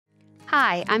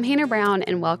Hi, I'm Hannah Brown,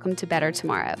 and welcome to Better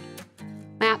Tomorrow.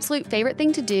 My absolute favorite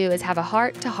thing to do is have a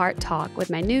heart-to-heart talk with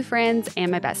my new friends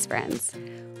and my best friends,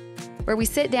 where we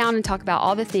sit down and talk about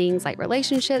all the things like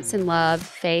relationships and love,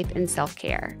 faith, and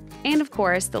self-care. And of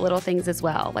course, the little things as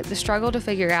well, like the struggle to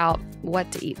figure out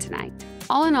what to eat tonight.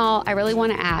 All in all, I really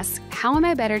want to ask, how am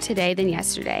I better today than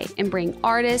yesterday? And bring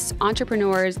artists,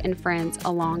 entrepreneurs, and friends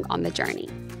along on the journey.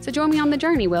 So join me on the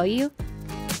journey, will you?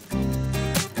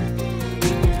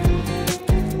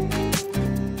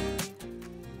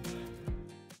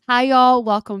 Hi, y'all.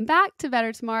 Welcome back to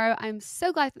Better Tomorrow. I'm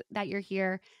so glad that you're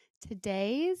here.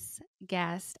 Today's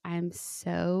guest, I'm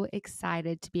so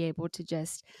excited to be able to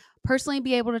just personally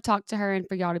be able to talk to her and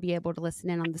for y'all to be able to listen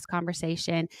in on this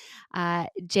conversation.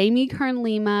 Jamie Kern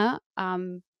Lima.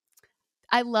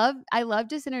 I love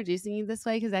just introducing you this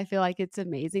way because I feel like it's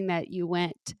amazing that you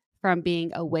went from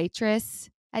being a waitress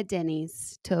at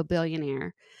Denny's to a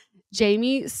billionaire.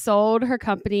 Jamie sold her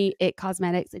company, It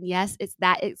Cosmetics. And yes, it's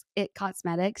It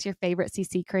Cosmetics, your favorite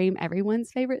CC cream,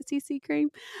 everyone's favorite CC cream,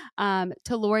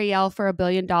 to L'Oreal for $1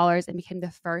 billion and became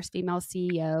the first female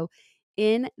CEO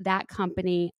in that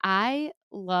company. I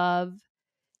love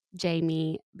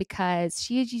Jamie because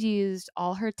she has used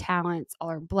all her talents, all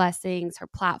her blessings, her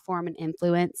platform and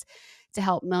influence to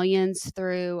help millions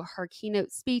through her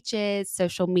keynote speeches,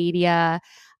 social media,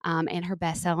 and her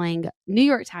New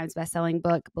York Times bestselling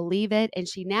book, Believe It. And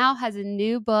she now has a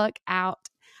new book out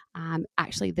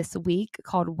actually this week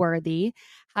called Worthy,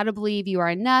 How to Believe You Are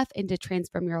Enough and to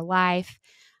Transform Your Life.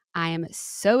 I am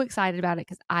so excited about it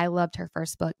because I loved her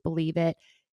first book, Believe It.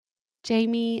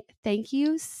 Jamie, thank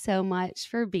you so much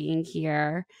for being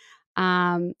here.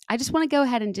 I just want to go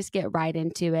ahead and just get right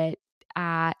into it.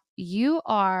 You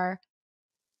are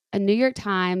a New York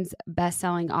Times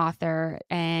bestselling author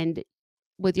and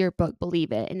with your book,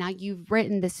 Believe It. And now you've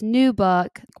written this new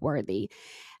book, Worthy,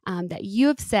 that you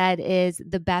have said is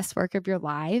the best work of your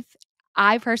life.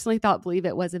 I personally thought Believe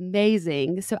It was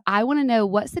amazing. So I want to know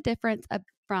what's the difference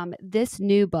from this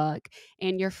new book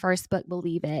and your first book,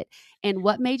 Believe It, and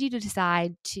what made you to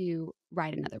decide to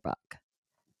write another book?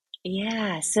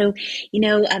 Yeah. So,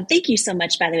 thank you so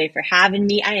much, by the way, for having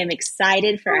me. I am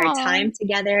excited for our Aw, time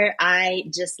together. I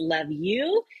just love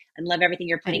you and love everything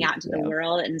you're putting thank out into the you.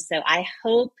 world. And so I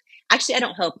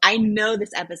don't hope, I know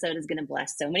this episode is going to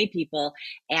bless so many people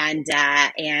and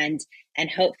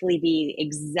hopefully be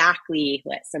exactly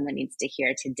what someone needs to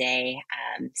hear today.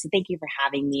 So thank you for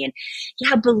having me. And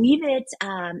yeah, Believe It.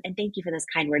 And thank you for those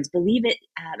kind words. Believe It.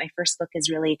 My first book is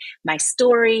really my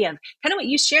story of kind of what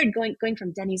you shared, going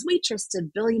from Denny's waitress to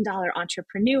billion-dollar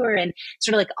entrepreneur and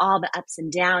sort of like all the ups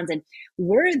and downs. And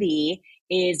Worthy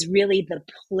is really the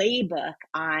playbook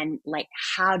on like,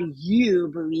 how do you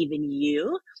believe in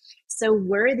you? So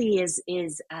Worthy is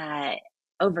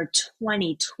over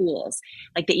 20 tools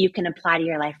like that you can apply to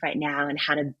your life right now and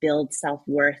how to build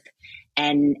self-worth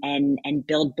and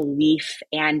build belief.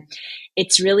 And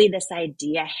it's really this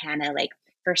idea, Hannah, like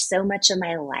for so much of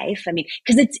my life, I mean,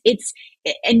 because it's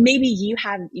and maybe you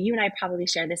and I probably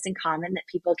share this in common, that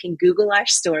people can Google our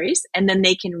stories and then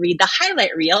they can read the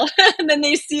highlight reel and then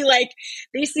they see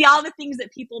all the things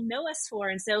that people know us for.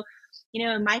 And so,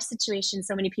 in my situation,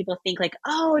 so many people think like,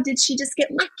 oh, did she just get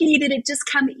lucky? Did it just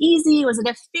come easy? Was it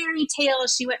a fairy tale?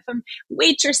 She went from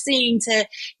waitressing to,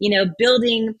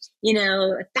 building,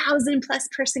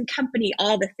 1,000+ person company,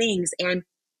 all the things. And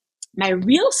my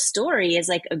real story is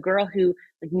like a girl who,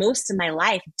 like most of my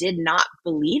life, did not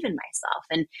believe in myself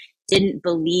and didn't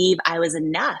believe I was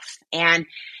enough. And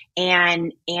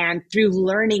through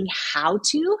learning how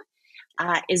to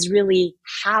is really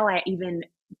how I even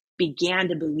began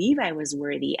to believe I was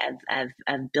worthy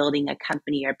of building a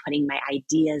company or putting my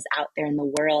ideas out there in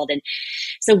the world. And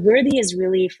so Worthy is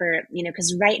really for,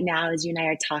 because right now, as you and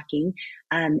I are talking,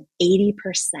 80%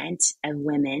 of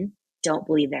women don't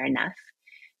believe they're enough.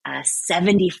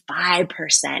 75%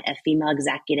 of female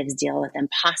executives deal with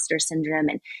imposter syndrome,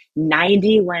 and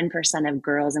 91% of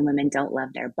girls and women don't love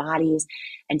their bodies.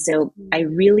 And so I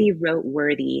really wrote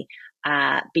Worthy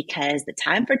because the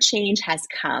time for change has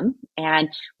come. And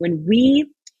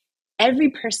every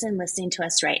person listening to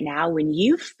us right now, when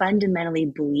you fundamentally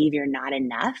believe you're not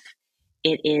enough,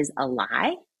 it is a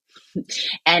lie.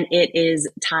 And it is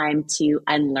time to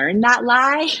unlearn that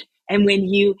lie. And when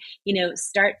you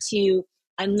start to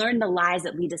unlearn the lies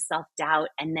that lead to self-doubt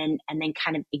and then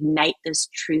kind of ignite those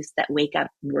truths that wake up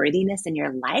worthiness in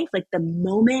your life, like the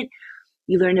moment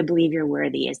you learn to believe you're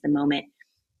worthy is the moment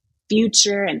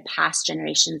future and past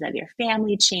generations of your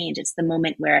family change. It's the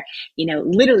moment where,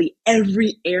 literally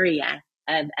every area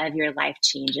of your life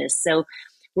changes. So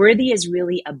Worthy is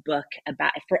really a book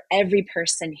about for every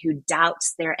person who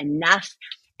doubts they're enough.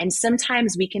 And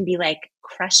sometimes we can be like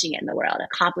crushing it in the world,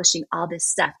 accomplishing all this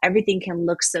stuff. Everything can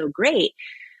look so great,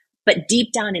 but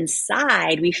deep down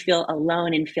inside, we feel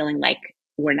alone and feeling like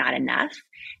we're not enough.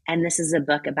 And this is a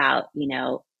book about,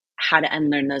 how to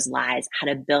unlearn those lies, how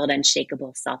to build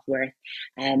unshakable self-worth.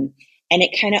 And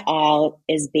it kind of all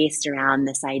is based around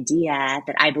this idea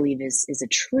that I believe is a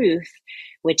truth,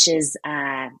 which is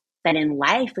that in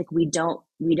life, like we don't,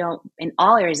 in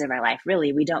all areas of our life,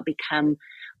 really, we don't become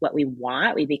what we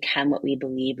want. We become what we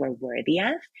believe we're worthy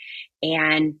of.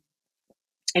 And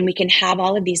we can have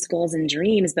all of these goals and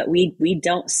dreams, but we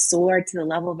don't soar to the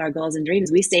level of our goals and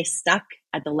dreams. We stay stuck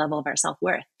at the level of our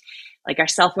self-worth. Like our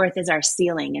self-worth is our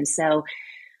ceiling. And so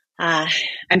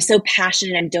I'm so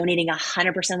passionate. I'm donating 100%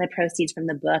 of the proceeds from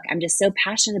the book. I'm just so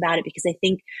passionate about it because I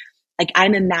think, like,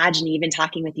 I'm imagining, even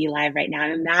talking with you live right now,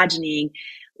 I'm imagining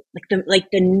the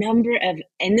number of,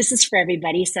 and this is for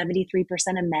everybody, 73%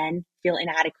 of men feel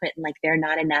inadequate and like they're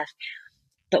not enough.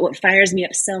 But what fires me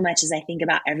up so much is I think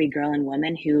about every girl and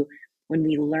woman who, when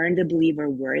we learn to believe we're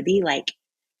worthy, like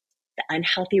the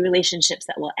unhealthy relationships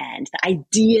that will end, the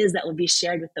ideas that will be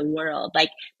shared with the world, like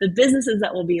the businesses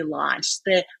that will be launched,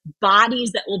 the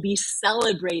bodies that will be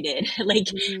celebrated, like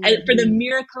for the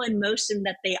miracle in motion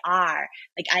that they are.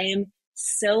 Like I am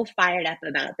so fired up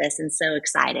about this and so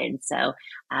excited. So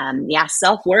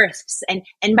self-worth.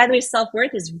 And by the way,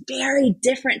 self-worth is very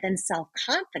different than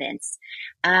self-confidence.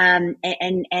 And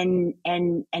when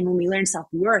we learn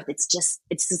self-worth, it's just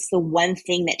the one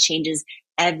thing that changes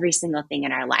every single thing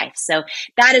in our life. So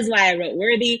that is why I wrote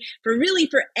Worthy,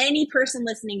 for any person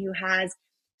listening who has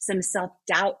some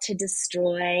self-doubt to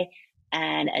destroy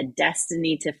and a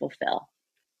destiny to fulfill.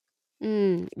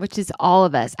 Which is all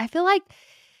of us. I feel like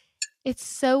it's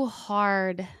so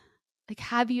hard. Like,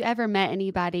 have you ever met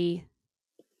anybody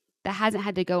that hasn't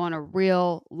had to go on a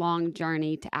real long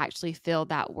journey to actually feel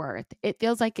that worth? It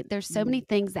feels like there's so many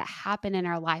things that happen in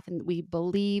our life and we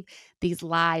believe these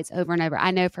lies over and over.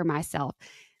 I know for myself,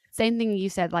 same thing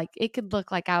you said, like it could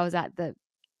look like I was at the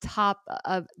top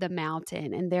of the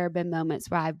mountain and there have been moments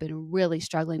where I've been really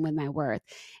struggling with my worth.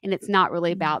 And it's not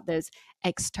really about those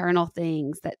external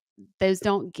things, that those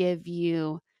don't give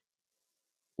you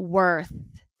worth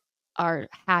or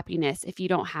happiness if you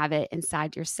don't have it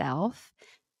inside yourself.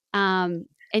 And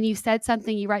you said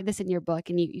something, you write this in your book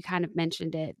and you kind of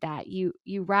mentioned it, that you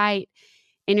write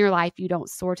in your life, you don't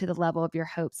soar to the level of your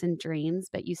hopes and dreams,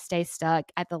 but you stay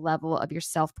stuck at the level of your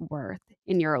self-worth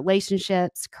in your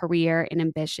relationships, career, and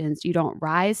ambitions. You don't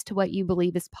rise to what you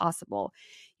believe is possible.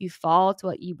 You fall to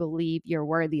what you believe you're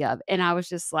worthy of. And I was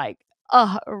just like,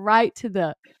 oh, right to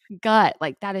the gut.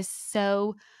 Like that is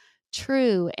so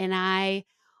true. And I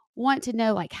want to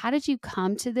know, like, how did you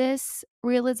come to this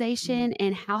realization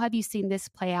and how have you seen this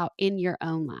play out in your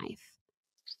own life?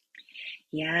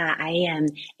 Yeah, I am.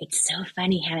 It's so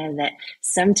funny, Hannah, that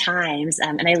sometimes,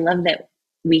 and I love that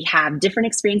we have different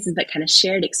experiences, but kind of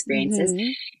shared experiences.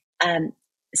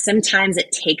 Sometimes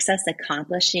it takes us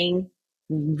accomplishing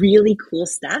really cool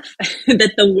stuff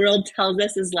that the world tells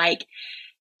us is like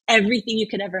everything you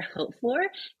could ever hope for,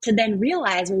 to then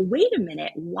realize, well, wait a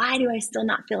minute, why do I still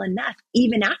not feel enough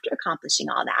even after accomplishing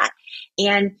all that?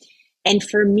 And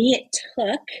for me, it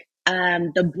took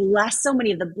so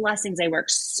many of the blessings I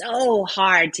worked so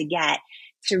hard to get,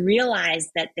 to realize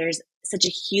that there's such a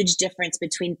huge difference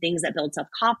between things that build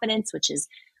self-confidence, which is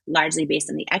largely based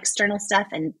on the external stuff,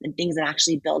 and things that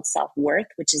actually build self-worth,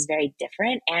 which is very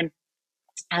different. And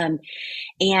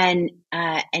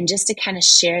just to kind of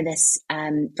share this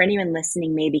for anyone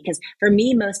listening, maybe, because for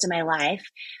me, most of my life,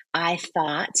 I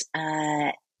thought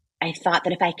that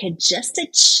if I could just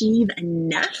achieve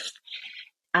enough,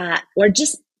 or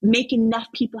just make enough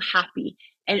people happy.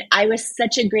 And I was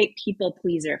such a great people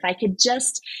pleaser. If I could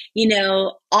just,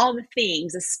 all the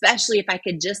things, especially if I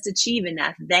could just achieve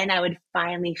enough, then I would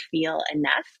finally feel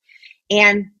enough.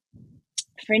 And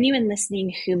for anyone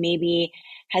listening who maybe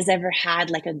has ever had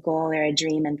like a goal or a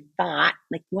dream and thought,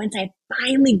 like, once I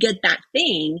finally get that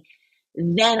thing,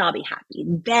 then I'll be happy.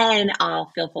 Then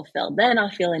I'll feel fulfilled. Then I'll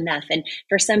feel enough. And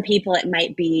for some people, it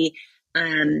might be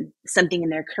something in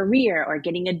their career, or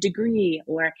getting a degree,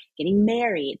 or getting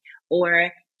married,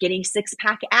 or getting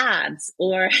six-pack abs,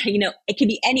 or, it could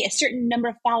be a certain number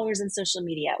of followers on social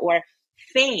media, or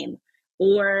fame,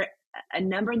 or a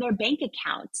number in their bank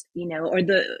account, or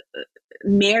the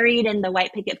married and the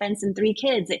white picket fence and 3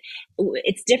 kids.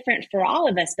 It's different for all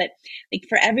of us, but like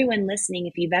for everyone listening,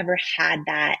 if you've ever had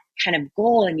that kind of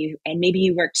goal and maybe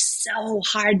you worked so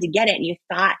hard to get it and you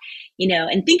thought,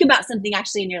 and think about something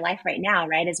actually in your life right now,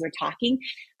 right, as we're talking,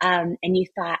 and you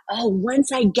thought, oh,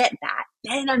 once I get that,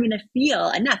 then I'm going to feel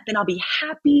enough, then I'll be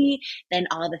happy, then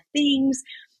all the things.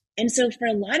 And so for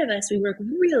a lot of us, we work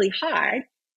really hard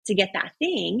to get that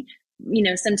thing,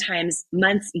 sometimes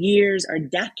months, years, or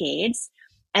decades.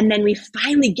 And then we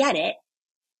finally get it.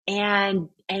 And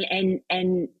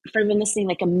for everyone listening,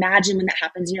 like imagine when that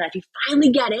happens in your life, you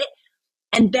finally get it.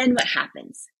 And then what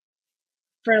happens?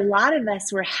 For a lot of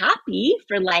us, we're happy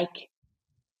for like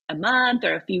a month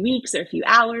or a few weeks or a few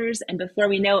hours. And before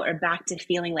we know it, we're back to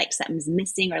feeling like something's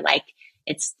missing or like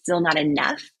it's still not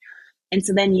enough. And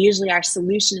so then usually our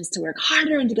solution is to work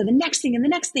harder and to go the next thing and the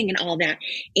next thing and all that.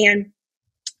 And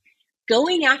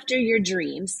going after your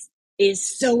dreams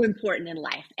is so important in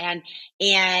life. And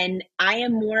I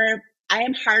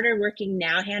am harder working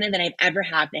now, Hannah, than I've ever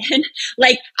have been.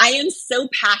 Like I am so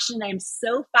passionate. I'm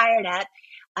so fired up.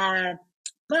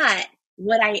 But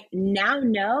what I now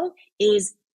know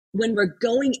is when we're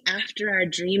going after our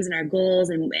dreams and our goals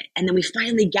and then we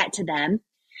finally get to them,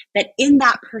 that in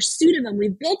that pursuit of them,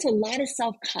 we've built a lot of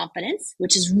self-confidence,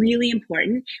 which is really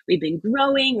important. We've been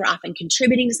growing. We're often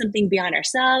contributing to something beyond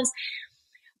ourselves.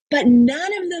 But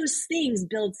none of those things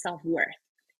build self-worth.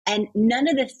 And none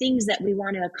of the things that we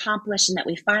want to accomplish and that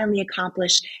we finally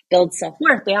accomplish build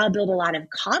self-worth. They all build a lot of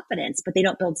confidence, but they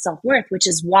don't build self-worth, which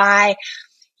is why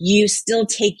you still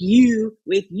take you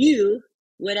with you,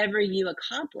 whatever you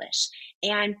accomplish.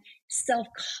 And so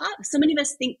many of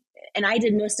us think, and I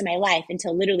did most of my life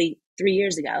until literally 3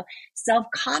 years ago,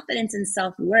 self-confidence and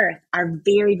self-worth are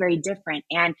very, very different.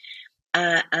 And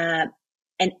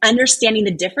understanding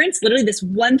the difference, literally this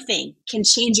one thing can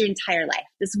change your entire life.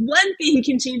 This one thing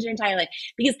can change your entire life,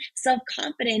 because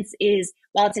self-confidence is,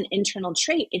 while it's an internal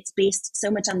trait, it's based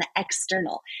so much on the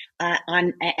external,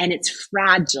 and it's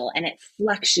fragile and it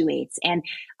fluctuates. And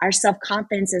our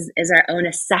self-confidence is our own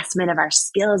assessment of our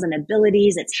skills and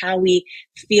abilities. It's how we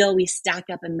feel we stack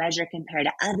up and measure compared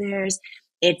to others.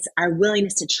 It's our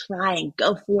willingness to try and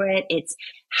go for it. It's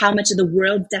how much of the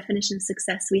world's definition of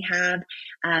success we have.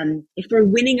 If we're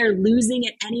winning or losing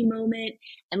at any moment.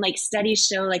 And like studies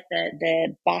show, like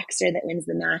the boxer that wins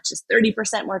the match is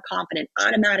 30% more confident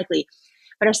automatically.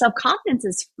 But our self-confidence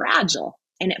is fragile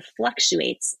and it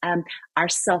fluctuates. Our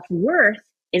self-worth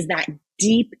is that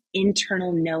deep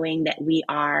internal knowing that we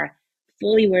are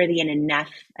fully worthy and enough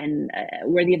and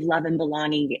worthy of love and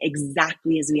belonging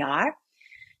exactly as we are.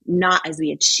 Not as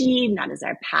we achieve, not as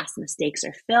our past mistakes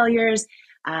or failures,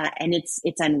 and it's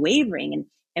unwavering.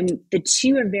 And the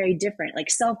two are very different. Like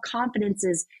self-confidence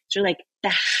is sort of like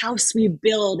the house we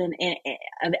build and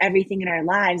of everything in our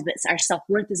lives, but our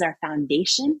self-worth is our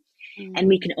foundation, and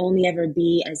we can only ever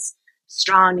be as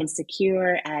strong and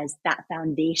secure as that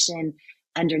foundation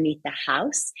underneath the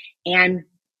house. And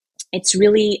it's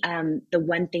really the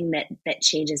one thing that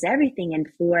changes everything. And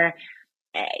for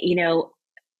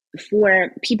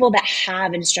for people that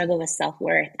have and struggle with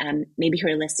self-worth, maybe who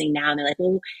are listening now and they're like,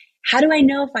 well, how do I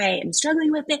know if I am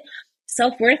struggling with it?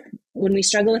 Self-worth, when we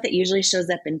struggle with it, usually shows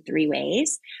up in 3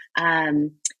 ways.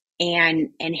 And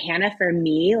Hannah, for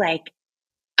me, like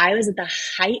I was at the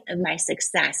height of my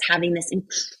success, having this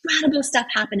incredible stuff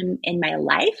happen in my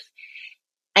life.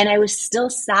 And I was still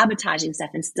sabotaging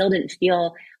stuff and still didn't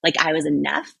feel like I was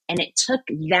enough. And it took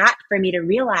that for me to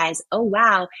realize, oh,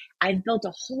 wow, I've built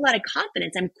a whole lot of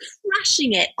confidence. I'm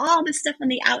crushing it. All the stuff on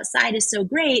the outside is so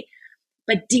great.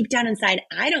 But deep down inside,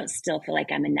 I don't still feel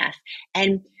like I'm enough.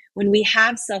 And when we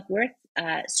have self-worth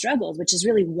struggles, which is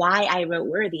really why I wrote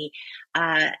Worthy,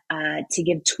 to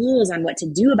give tools on what to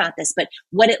do about this. But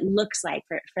what it looks like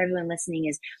for everyone listening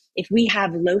is, if we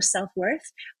have low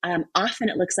self-worth, often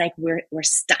it looks like we're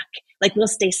stuck. Like we'll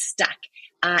stay stuck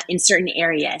in certain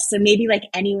areas. So maybe like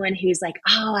anyone who's like,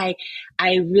 oh,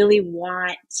 I really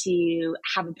want to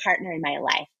have a partner in my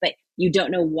life, but you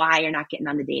don't know why you're not getting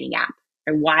on the dating app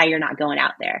or why you're not going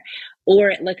out there. Or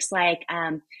it looks like,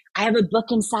 I have a book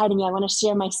inside of me. I want to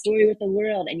share my story with the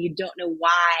world. And you don't know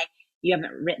why you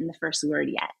haven't written the first word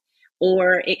yet.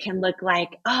 Or it can look like,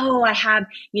 oh, I have,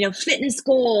 fitness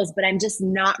goals, but I'm just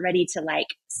not ready to like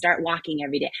start walking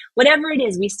every day. Whatever it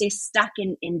is, we stay stuck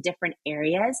in different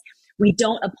areas. We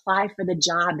don't apply for the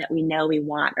job that we know we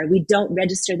want, or we don't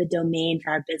register the domain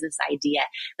for our business idea.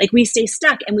 Like we stay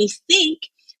stuck and we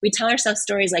tell ourselves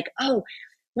stories like, oh,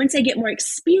 once I get more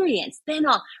experience, then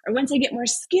or once I get more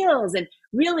skills. And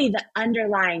really the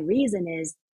underlying reason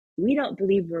is we don't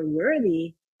believe we're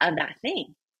worthy of that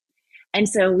thing. And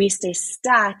so we stay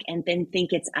stuck and then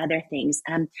think it's other things.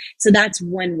 So that's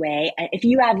one way. If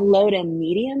you have low to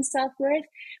medium self-worth,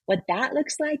 what that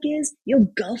looks like is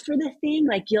you'll go for the thing,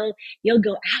 like you'll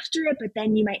go after it, but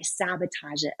then you might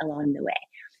sabotage it along the way.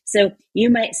 So you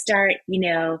might start, you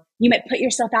might put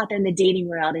yourself out there in the dating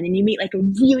world, and then you meet like a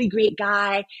really great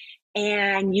guy,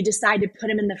 and you decide to put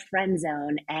him in the friend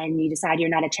zone, and you decide you're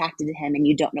not attracted to him and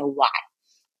you don't know why.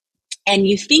 And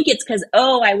you think it's because,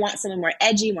 oh, I want someone more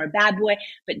edgy, more bad boy.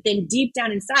 But then deep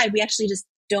down inside, we actually just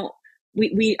don't.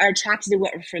 We are attracted to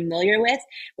what we're familiar with.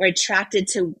 We're attracted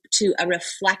to a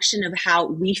reflection of how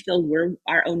we feel we're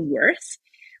our own worth.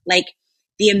 Like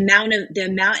the amount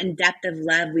and depth of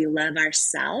love we love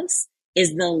ourselves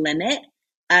is the limit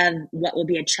of what we'll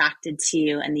be attracted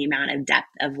to, and the amount of depth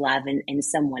of love in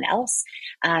someone else.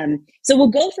 So we'll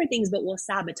go for things, but we'll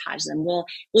sabotage them. We'll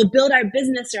build our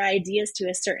business or ideas to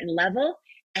a certain level,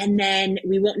 and then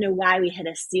we won't know why we hit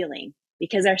a ceiling,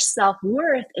 because our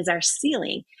self-worth is our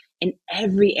ceiling in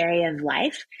every area of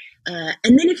life.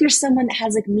 And then if you're someone that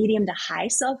has like medium to high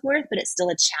self-worth, but it's still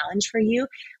a challenge for you,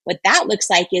 what that looks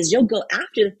like is you'll go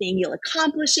after the thing, you'll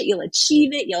accomplish it, you'll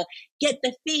achieve it, you'll get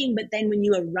the thing, but then when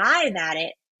you arrive at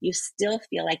it, you still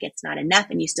feel like it's not enough,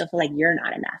 and you still feel like you're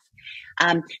not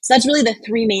enough. So that's really the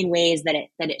three main ways that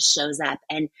it shows up.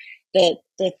 And the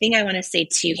thing I want to say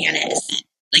too, Hannah, is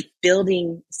like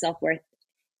building self-worth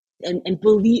and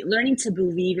learning to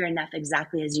believe you're enough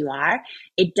exactly as you are.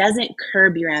 It doesn't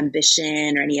curb your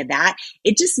ambition or any of that.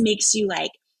 It just makes you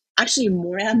like actually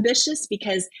more ambitious,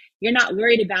 because you're not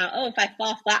worried about, oh, if I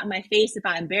fall flat on my face, if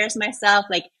I embarrass myself,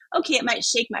 like, okay, it might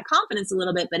shake my confidence a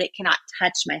little bit, but it cannot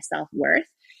touch my self-worth.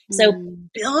 So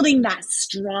building that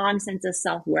strong sense of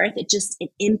self-worth, it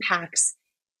impacts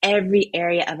every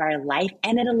area of our life,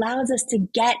 and it allows us to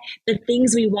get the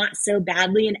things we want so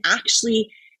badly and actually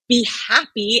be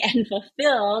happy and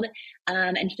fulfilled,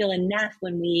 and feel enough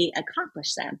when we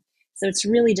accomplish them. So it's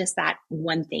really just that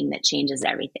one thing that changes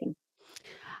everything.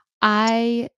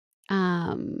 I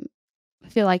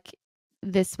feel like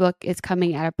this book is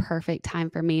coming at a perfect time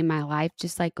for me in my life.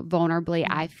 Just like vulnerably,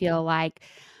 I feel like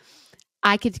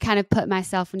I could kind of put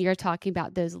myself, when you're talking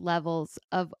about those levels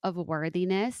of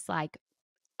worthiness, like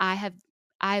I've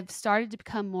started to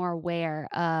become more aware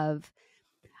of.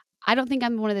 I don't think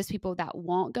I'm one of those people that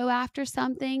won't go after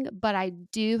something, but I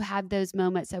do have those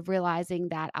moments of realizing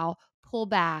that I'll pull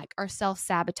back or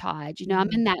self-sabotage. I'm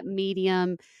in that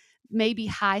medium, maybe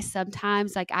high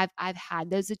sometimes. Like I've had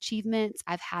those achievements.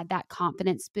 I've had that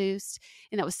confidence boost.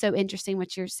 And that was so interesting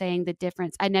what you're saying, the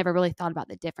difference. I never really thought about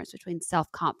the difference between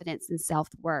self-confidence and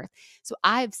self-worth. So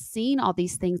I've seen all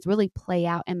these things really play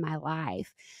out in my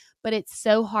life, but it's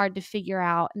so hard to figure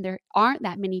out. And there aren't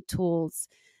that many tools,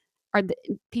 or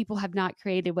people have not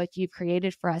created what you've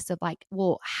created for us, of like,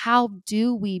 well, how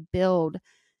do we build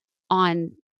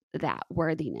on that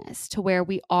worthiness to where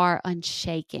we are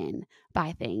unshaken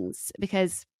by things?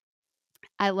 Because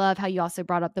I love how you also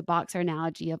brought up the boxer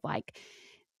analogy of like,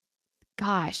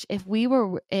 gosh, if we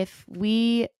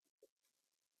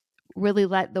really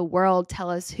let the world tell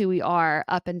us who we are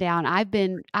up and down. I've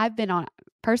been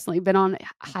personally been on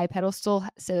a high pedestal,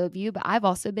 so have you, but I've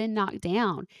also been knocked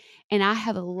down, and I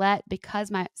have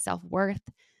because my self-worth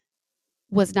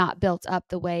was not built up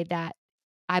the way that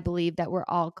I believe that we're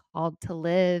all called to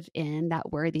live in,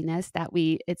 that worthiness that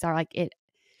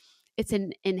it's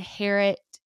an inherent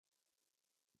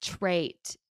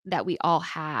trait that we all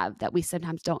have that we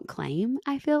sometimes don't claim,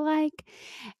 I feel like.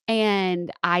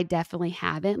 And I definitely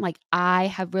haven't. Like, I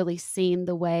have really seen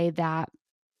the way that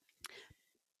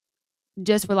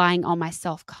just relying on my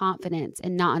self-confidence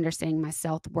and not understanding my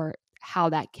self-worth, how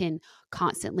that can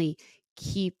constantly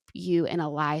keep you in a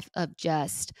life of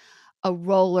just a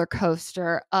roller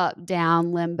coaster, up,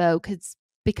 down, limbo,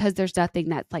 because there's nothing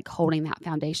that's like holding that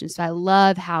foundation. So I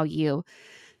love how you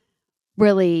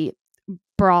really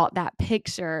brought that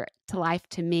picture to life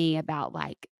to me about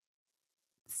like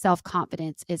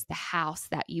self-confidence is the house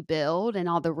that you build and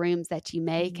all the rooms that you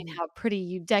make and how pretty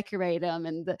you decorate them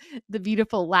and the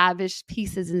beautiful lavish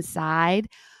pieces inside.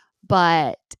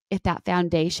 But if that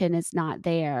foundation is not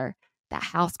there, that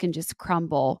house can just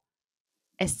crumble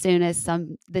as soon as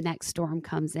the next storm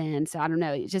comes in. So I don't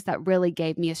know, it's just that really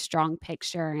gave me a strong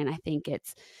picture, and I think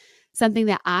it's something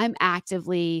that I'm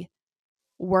actively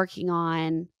working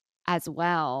on as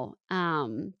well. I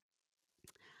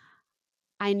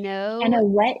know. Hannah,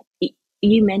 what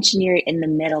you mentioned, you're in the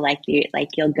middle, like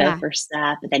you'll go Yeah. for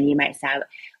stuff, but then you might say,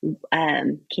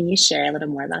 can you share a little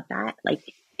more about that, like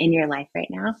in your life right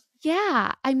now?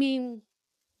 Yeah. I mean,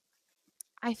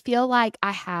 I feel like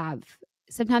I have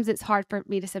sometimes it's hard for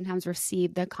me to sometimes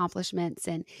receive the accomplishments.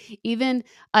 And even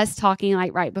us talking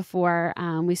like right before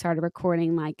we started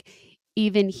recording, like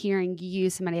even hearing you,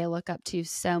 somebody I look up to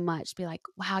so much, be like,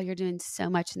 wow, you're doing so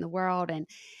much in the world. And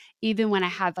even when I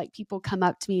have like people come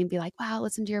up to me and be like, wow,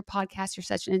 listen to your podcast, you're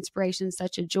such an inspiration,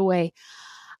 such a joy.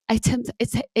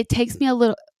 It takes me a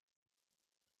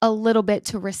little bit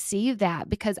to receive that,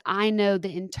 because I know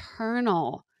the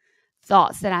internal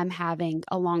thoughts that I'm having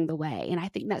along the way. And I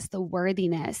think that's the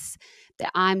worthiness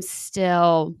that I'm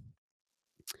still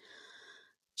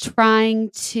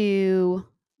trying to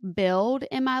build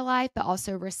in my life, but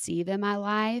also receive in my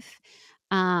life.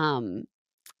 Um,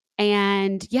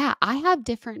 and yeah, I have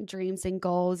different dreams and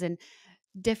goals and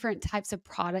different types of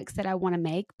products that I want to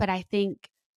make. But I think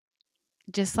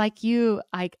just like you,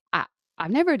 I've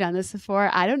never done this before.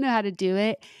 I don't know how to do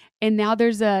it. And now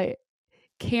there's a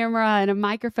camera and a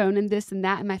microphone and this and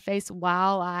that in my face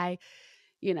while I,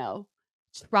 you know,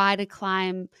 try to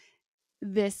climb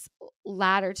this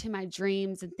ladder to my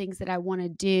dreams and things that I want to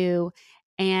do.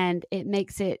 And it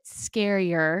makes it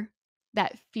scarier,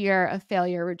 that fear of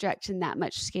failure, rejection, that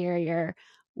much scarier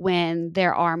when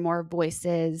there are more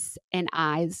voices and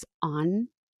eyes on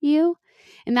you.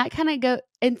 And that kind of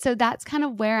and so that's kind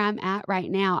of where I'm at right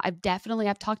now. I've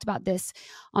talked about this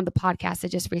on the podcast. I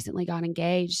just recently got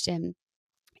engaged, and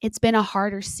it's been a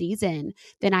harder season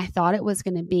than I thought it was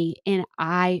going to be. And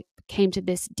I came to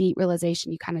this deep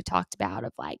realization you kind of talked about,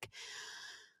 of like,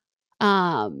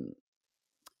 um,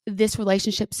 this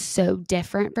relationship's so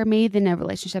different for me than a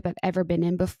relationship I've ever been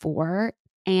in before.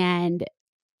 And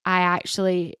I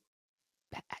actually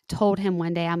told him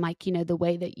one day, I'm like, the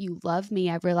way that you love me,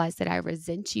 I realized that I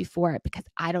resent you for it, because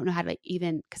I don't know how to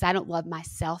because I don't love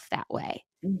myself that way.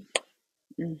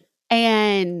 Mm-hmm.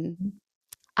 And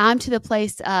I'm to the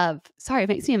place of, sorry, it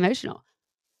makes me emotional.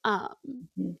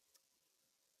 Mm-hmm.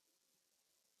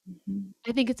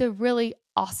 I think it's a really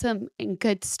awesome and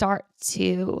good start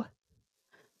to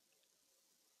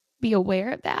be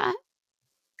aware of that.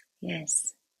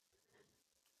 Yes.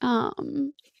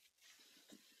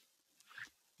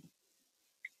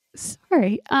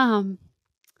 Sorry.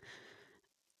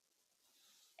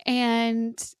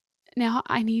 And now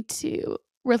I need to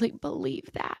really believe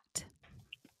that.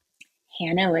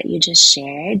 Hannah, what you just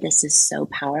shared, this is so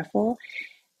powerful.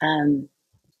 Um,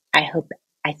 I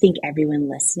think everyone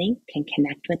listening can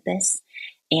connect with this.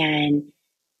 And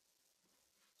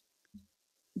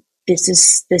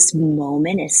this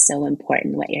moment is so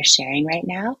important, what you're sharing right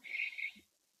now.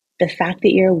 The fact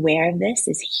that you're aware of this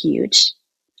is huge.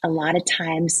 A lot of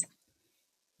times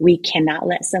we cannot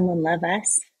let someone love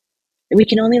us. We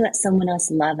can only let someone else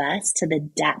love us to the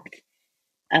depth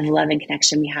of love and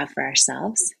connection we have for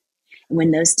ourselves. And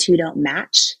when those two don't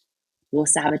match, we'll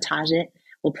sabotage it.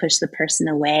 We'll push the person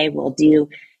away. We'll do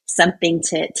something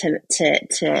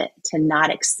to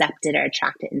not accept it or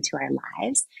attract it into our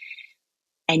lives.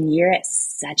 And you're at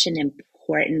such an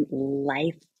important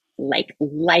life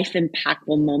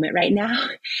impactful moment right now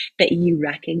that you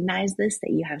recognize this,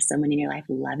 that you have someone in your life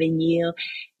loving you.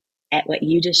 At what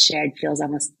you just shared feels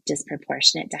almost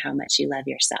disproportionate to how much you love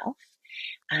yourself.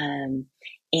 And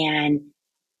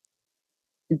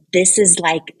this is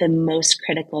like the most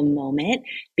critical moment,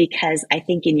 because I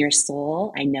think in your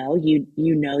soul, I know you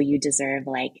deserve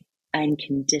like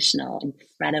unconditional,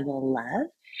 incredible love,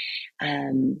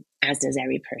 as does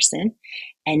every person.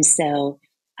 And so,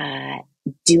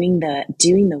 doing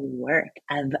the work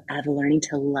of learning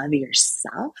to love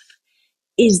yourself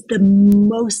is the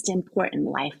most important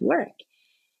life work.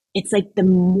 It's like the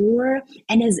more,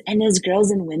 and as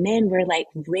girls and women, we're like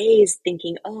raised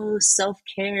thinking, oh,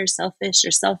 self-care is selfish,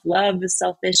 or self-love is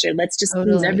selfish, or let's just please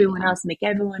Totally. everyone else, make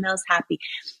everyone else happy.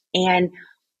 And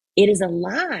it is a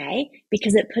lie,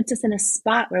 because it puts us in a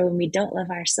spot where when we don't love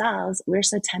ourselves, we're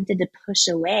so tempted to push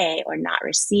away or not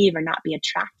receive or not be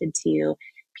attracted to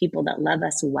people that love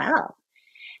us well.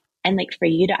 And like for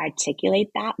you to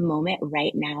articulate that moment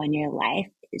right now in your life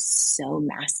is so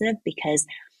massive, because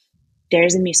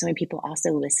there's going to be so many people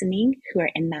also listening who are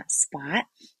in that spot.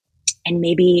 And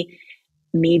maybe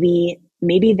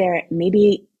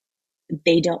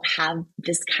they don't have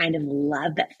this kind of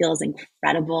love that feels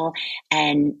incredible,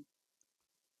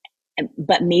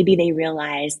 but maybe they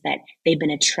realize that they've been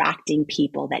attracting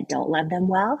people that don't love them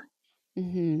well.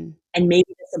 Mm-hmm. And maybe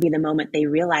this will be the moment they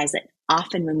realize that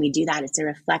often when we do that, it's a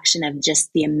reflection of just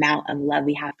the amount of love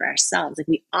we have for ourselves. Like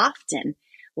we often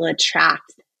will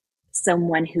attract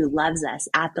someone who loves us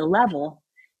at the level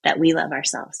that we love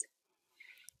ourselves.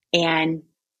 And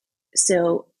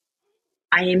so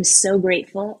I am so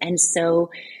grateful and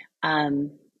so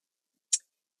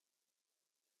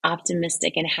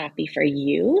optimistic and happy for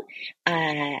you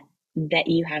that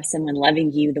you have someone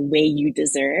loving you the way you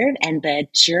deserve. And the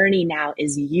journey now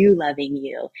is you loving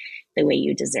you the way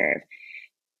you deserve.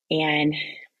 And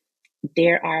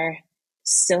there are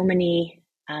so many,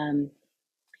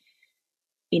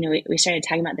 we started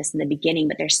talking about this in the beginning,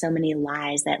 but there's so many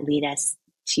lies that lead us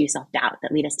to self-doubt,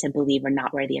 that lead us to believe we're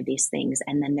not worthy of these things.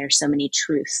 And then there's so many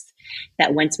truths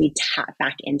that once we tap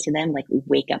back into them, like we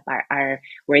wake up our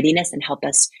worthiness and help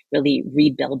us really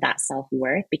rebuild that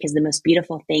self-worth. Because the most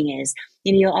beautiful thing is,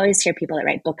 you'll always hear people that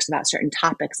write books about certain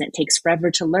topics and it takes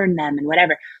forever to learn them and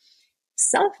whatever.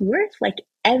 Self-worth, like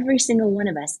every single one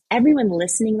of us, everyone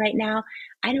listening right now,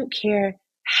 I don't care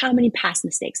how many past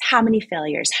mistakes, how many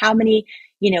failures, how many,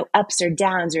 ups or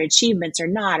downs or achievements or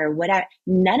not, or whatever,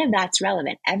 none of that's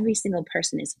relevant. Every single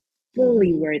person is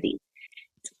fully worthy,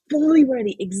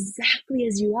 exactly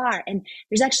as you are. And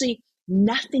there's actually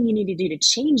nothing you need to do to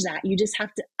change that. You just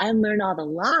have to unlearn all the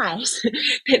lies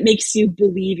that makes you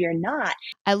believe you're not.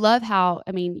 I love how,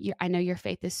 I know your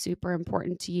faith is super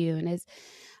important to you and is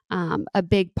a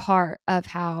big part of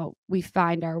how we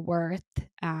find our worth.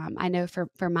 I know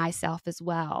for myself as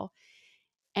well.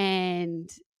 And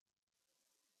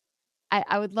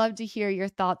I would love to hear your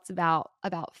thoughts about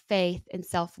faith and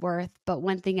self-worth. But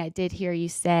one thing I did hear you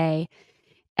say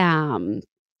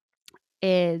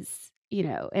is,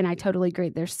 and I totally agree,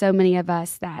 there's so many of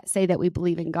us that say that we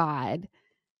believe in God,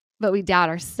 but we doubt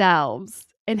ourselves.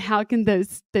 And how can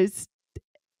that's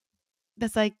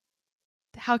like,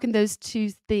 how can those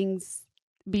two things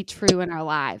be true in our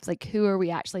lives? Like, who are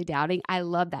we actually doubting? I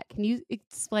love that. Can you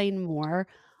explain more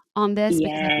on this?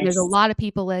 Because I think there's a Yes. lot of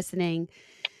people listening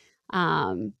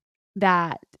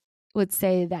that would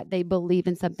say that they believe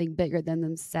in something bigger than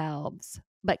themselves,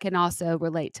 but can also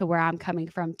relate to where I'm coming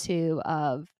from too,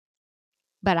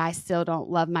 but I still don't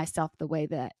love myself the way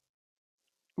that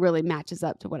really matches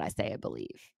up to what I say I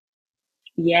believe.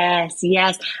 Yes,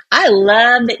 yes. I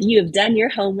love that you have done your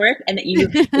homework and that you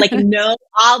know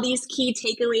all these key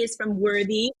takeaways from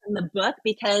Worthy from the book,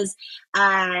 because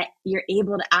you're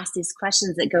able to ask these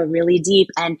questions that go really deep.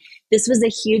 And this was a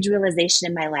huge realization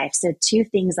in my life. So two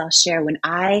things I'll share. When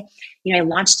I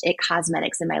launched It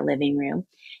Cosmetics in my living room,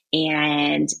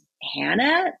 and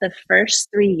Hannah, the first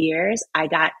 3 years, I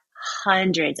got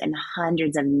hundreds and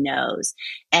hundreds of no's.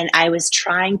 And I was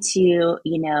trying to,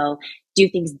 do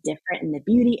things different in the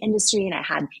beauty industry. And I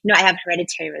had, I have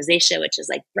hereditary rosacea, which is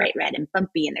like bright red and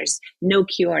bumpy, and there's no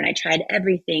cure. And I tried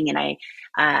everything. And I,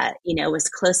 was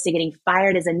close to getting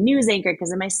fired as a news anchor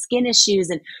because of my skin issues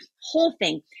and whole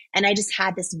thing. And I just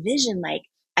had this vision, like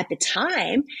at the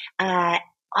time,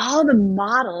 all the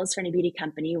models for any beauty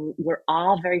company were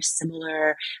all very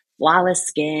similar, flawless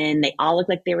skin. They all looked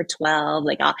like they were 12,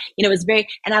 like all, it was very,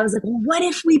 and I was like, well, what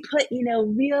if we put,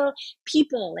 real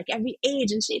people, like every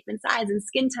age and shape and size and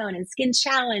skin tone and skin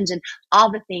challenge and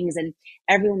all the things. And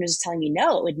everyone was just telling me,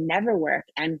 no, it would never work.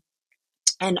 And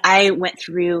I went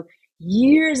through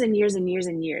years and years and years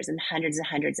and years and hundreds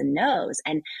of no's.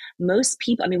 And most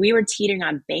people, we were teetering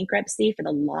on bankruptcy for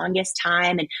the longest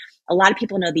time. And a lot of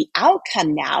people know the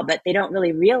outcome now, but they don't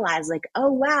really realize, like,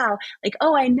 oh, wow, like,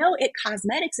 oh, I know It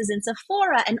Cosmetics is in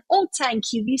Sephora and Ulta and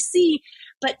QVC,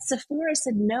 but Sephora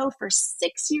said no for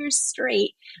 6 years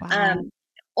straight. Wow.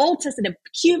 Ulta said,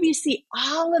 QVC,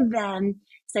 all of them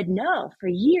said no for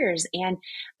years.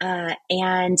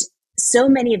 And so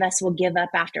many of us will give up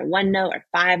after 1 no or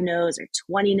 5 no's or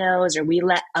 20 no's, or we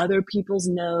let other people's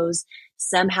no's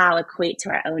somehow equate to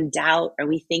our own doubt, or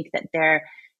we think that they're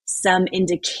some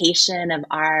indication of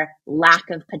our lack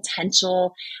of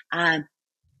potential. And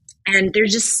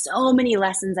there's just so many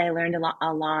lessons I learned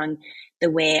along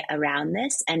the way around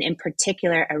this, and in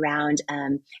particular around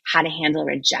how to handle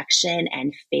rejection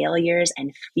and failures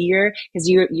and fear, because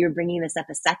you were bringing this up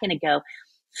a second ago.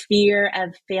 Fear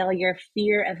of failure,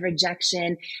 fear of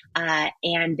rejection.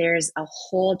 And there's a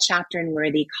whole chapter in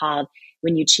Worthy called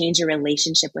When You Change Your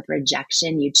Relationship with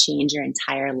Rejection, You Change Your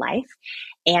Entire Life.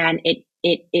 And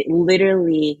it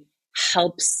literally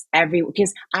helps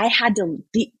because I had to,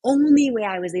 the only way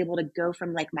I was able to go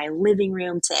from like my living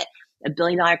room to $1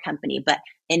 billion company,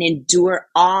 and endure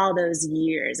all those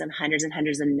years of hundreds and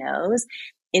hundreds of no's,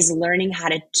 is learning how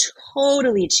to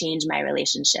totally change my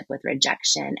relationship with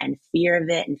rejection and fear of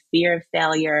it and fear of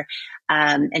failure.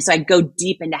 And so I go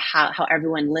deep into how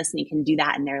everyone listening can do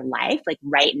that in their life, like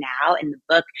right now in the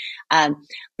book.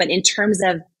 But in terms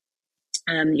of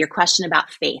your question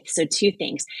about faith, so two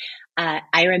things.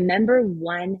 I remember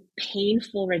one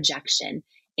painful rejection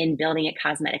in building It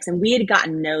Cosmetics, and we had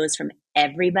gotten no's from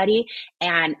everybody.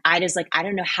 And I was like, I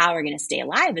don't know how we're going to stay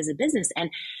alive as a business. And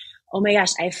oh my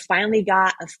gosh, I finally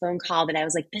got a phone call that I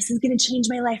was like, this is going to change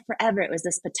my life forever. It was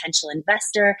this potential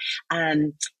investor.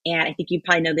 And I think you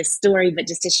probably know this story, but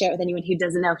just to share it with anyone who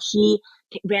doesn't know, he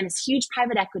ran this huge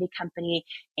private equity company.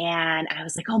 And I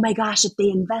was like, oh my gosh, if they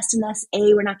invest in us,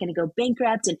 A, we're not going to go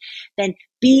bankrupt. And then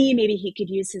B, maybe he could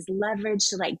use his leverage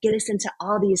to like get us into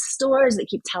all these stores that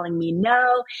keep telling me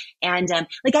no. And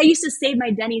like I used to save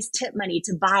my Denny's tip money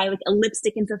to buy like a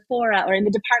lipstick in Sephora or in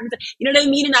the department, you know what I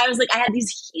mean? And I was like, I had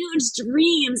these huge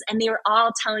dreams and they were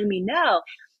all telling me no.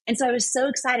 And so I was so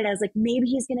excited. I was like, maybe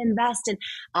he's going to invest in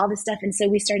all this stuff. And so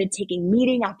we started taking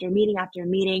meeting after meeting after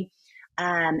meeting.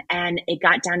 And it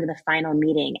got down to the final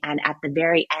meeting. And at the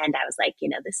very end, I was like, you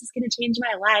know, this is going to change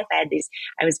my life.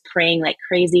 I was praying like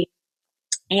crazy.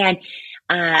 And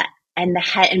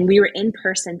we were in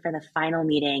person for the final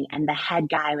meeting, and the head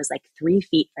guy was like 3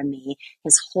 feet from me.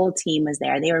 His whole team was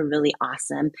there. They were really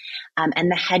awesome. And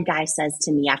the head guy says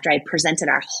to me, after I presented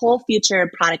our whole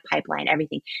future product pipeline,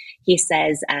 everything, he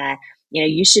says, you know,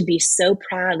 you should be so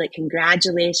proud. Like,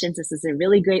 congratulations. This is a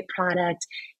really great product.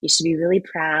 You should be really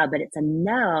proud, but it's a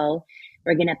no.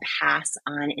 We're going to pass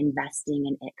on investing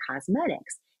in It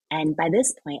Cosmetics. And by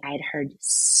this point, I had heard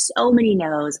so many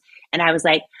no's. And I was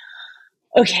like,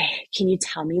 okay, can you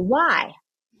tell me why?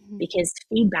 Because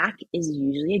feedback is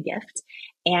usually a gift.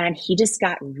 And he just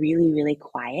got really, really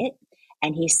quiet.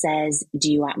 And he says, do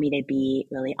you want me to be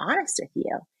really honest with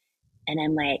you? And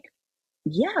I'm like,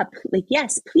 yeah, like,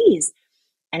 yes, please.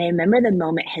 And I remember the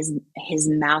moment his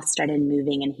mouth started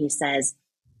moving and he says,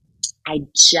 I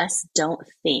just don't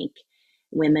think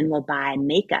women will buy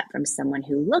makeup from someone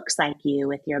who looks like you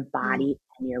with your body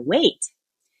and your weight.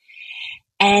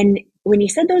 And when he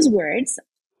said those words,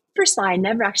 first of all, I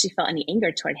never actually felt any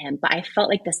anger toward him, but I felt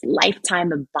like this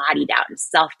lifetime of body doubt and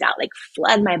self-doubt like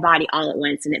flood my body all at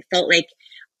once. And it felt like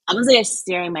almost like I was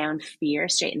staring my own fear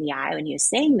straight in the eye when he was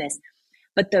saying this.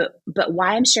 But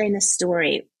why I'm sharing this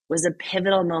story was a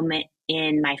pivotal moment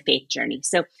in my faith journey.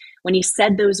 So when he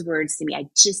said those words to me, I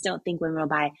just don't think women will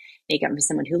buy makeup from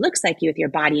someone who looks like you with your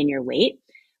body and your weight.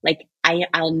 Like,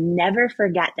 I'll never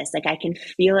forget this. Like, I can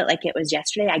feel it like it was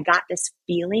yesterday. I got this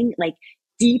feeling like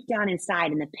deep down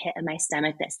inside in the pit of my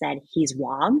stomach that said, he's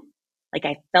wrong. Like,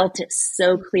 I felt it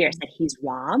so clear. It said, he's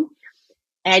wrong.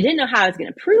 And I didn't know how I was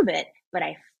going to prove it, but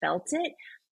I felt it.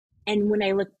 And when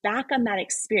I look back on that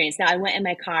experience, now I went in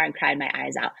my car and cried my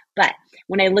eyes out. But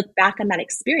when I look back on that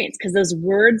experience, because those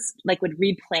words like would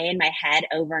replay in my head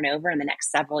over and over in the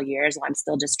next several years while I'm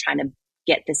still just trying to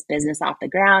get this business off the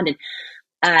ground.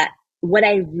 And what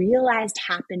I realized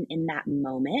happened in that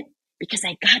moment, because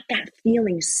I got that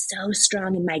feeling so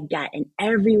strong in my gut, and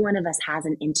every one of us has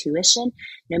an intuition,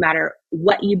 no matter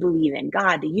what you believe in,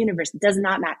 God, the universe, it does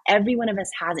not matter. Every one of us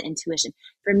has an intuition.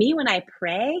 For me, when I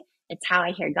pray, it's how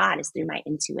I hear God, is through my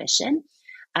intuition.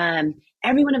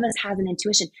 Every one of us has an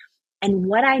intuition. And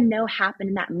what I know happened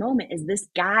in that moment is this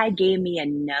guy gave me a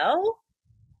no,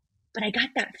 but I got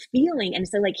that feeling. And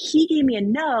so like he gave me a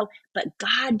no, but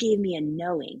God gave me a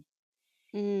knowing.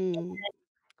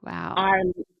 Wow.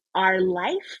 Our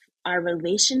life, our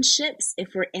relationships, if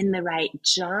we're in the right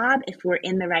job, if we're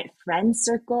in the right friend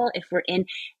circle, if we're in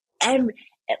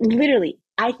literally,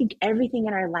 I think everything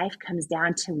in our life comes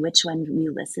down to which one we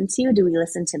listen to. Do we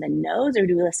listen to the no's or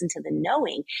do we listen to the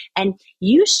knowing? And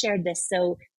you shared this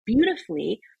so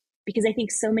beautifully, because I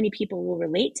think so many people will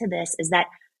relate to this, is that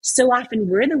so often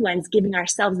we're the ones giving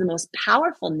ourselves the most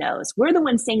powerful no's. We're the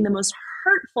ones saying the most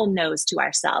hurtful no's to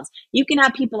ourselves. You can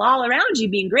have people all around you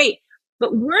being great,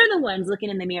 but we're the ones looking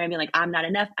in the mirror and being like, I'm not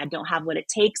enough. I don't have what it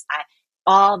takes.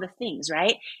 All the things,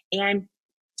 right? And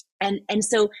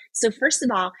so first of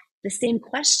all, the same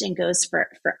question goes for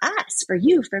us, for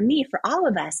you, for me, for all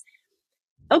of us.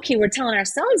 Okay, we're telling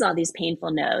ourselves all these painful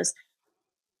no's,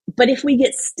 but if we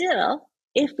get still,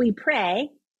 if we pray,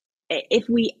 if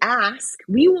we ask,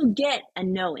 we will get a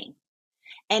knowing.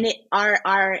 And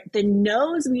the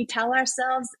no's we tell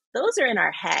ourselves, those are in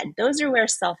our head. Those are where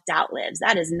self-doubt lives.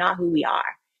 That is not who we are.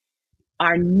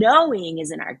 Our knowing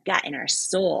is in our gut, in our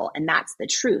soul, and that's the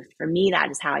truth. For me, that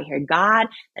is how I hear God.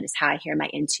 That is how I hear my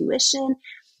intuition.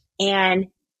 And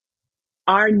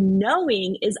our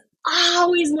knowing is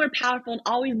always more powerful and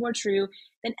always more true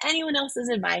than anyone else's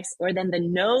advice, or than the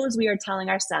no's we are telling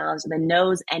ourselves, or the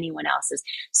no's anyone else's.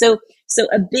 So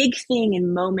a big thing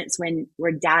in moments when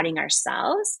we're doubting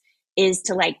ourselves is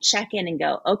to like check in and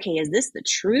go, okay, is this the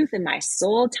truth in my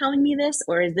soul telling me this?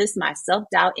 Or is this my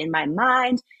self-doubt in my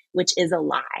mind, which is a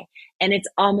lie? And it's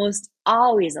almost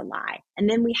always a lie. And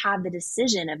then we have the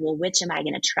decision of, well, which am I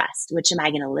going to trust? Which am I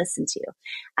going to listen to?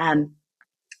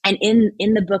 And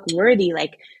in the book Worthy,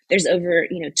 like there's over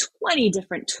 20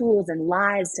 different tools and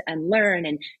lies to unlearn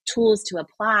and tools to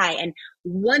apply. And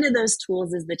one of those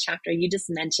tools is the chapter you just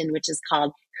mentioned, which is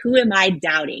called "Who Am I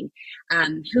Doubting?"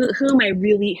 Who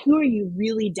are you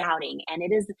really doubting? And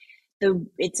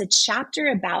it's a chapter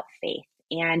about faith.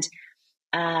 And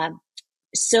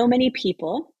so many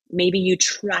people, maybe you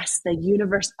trust the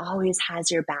universe always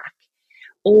has your back,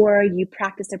 or you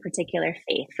practice a particular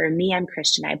faith. For me, I'm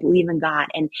Christian. I believe in God.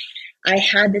 And I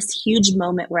had this huge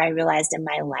moment where I realized in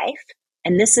my life,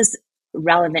 and this is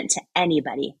relevant to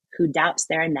anybody who doubts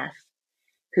they're enough,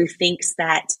 who thinks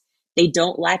that they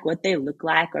don't like what they look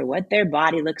like or what their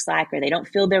body looks like, or they don't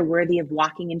feel they're worthy of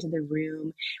walking into the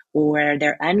room, or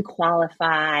they're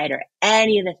unqualified, or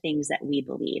any of the things that we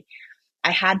believe.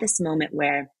 I had this moment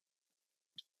where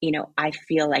I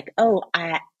feel like, oh,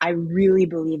 I really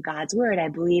believe God's word. I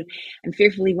believe I'm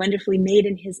fearfully, wonderfully made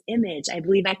in his image. I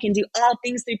believe I can do all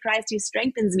things through Christ who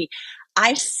strengthens me.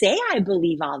 I say I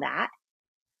believe all that,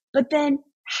 but then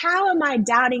how am I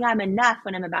doubting I'm enough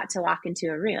when I'm about to walk into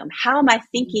a room? How am I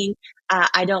thinking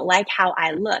I don't like how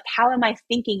I look? How am I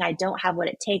thinking I don't have what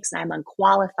it takes and I'm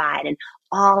unqualified and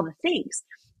all the things?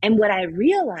 And what I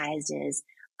realized is,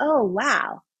 oh,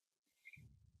 wow,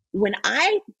 when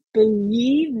I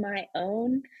believe my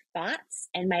own thoughts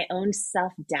and my own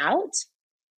self-doubt,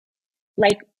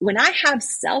 like when I have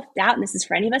self-doubt, and this is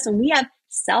for any of us, when we have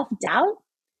self-doubt,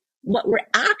 what we're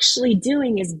actually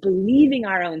doing is believing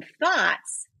our own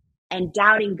thoughts and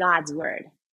doubting God's word.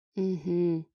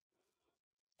 Mm-hmm.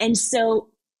 And so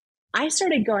I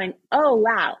started going, oh,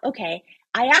 wow, okay,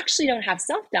 I actually don't have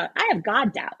self-doubt. I have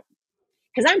God doubt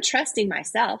because I'm trusting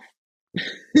myself.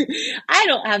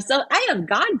 I have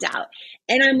God doubt.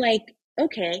 And I'm like,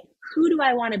 okay, who do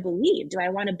I want to believe? Do I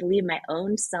want to believe my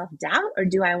own self-doubt, or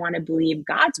do I want to believe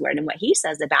God's word and what he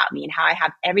says about me and how I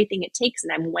have everything it takes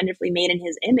and I'm wonderfully made in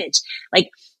his image?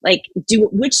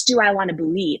 Which do I want to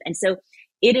believe? And so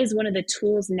it is one of the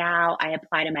tools now I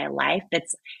apply to my life.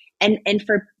 And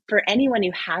for anyone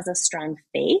who has a strong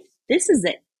faith, this is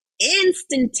an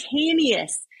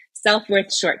instantaneous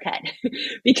self-worth shortcut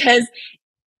because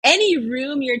any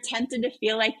room you're tempted to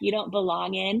feel like you don't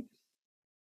belong in,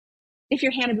 if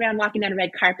you're Hannah Brown walking down a red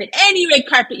carpet, any red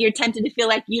carpet you're tempted to feel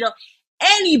like you don't,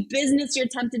 any business you're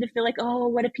tempted to feel like, oh,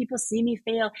 what if people see me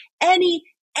fail? Any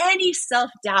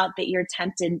self-doubt that you're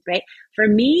tempted, right? For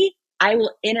me, I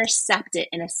will intercept it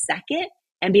in a second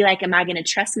and be like, am I going to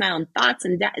trust my own thoughts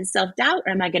and self-doubt,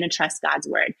 or am I going to trust God's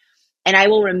word? And I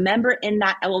will remember in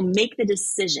that, I will make the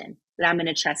decision that I'm going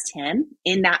to trust him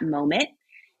in that moment.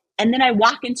 And then I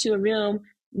walk into a room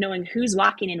knowing who's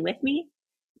walking in with me,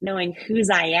 knowing whose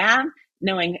I am,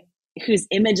 knowing whose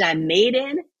image I'm made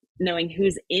in, knowing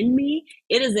who's in me.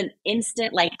 It is an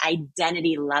instant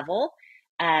identity level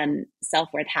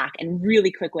self-worth hack and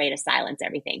really quick way to silence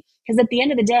everything. Because at the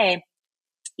end of the day,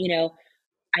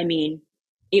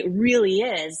 it really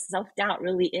is, self-doubt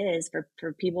really is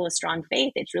for people with strong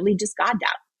faith. It's really just God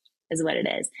doubt is what it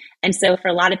is. And so for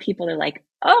a lot of people, they're like,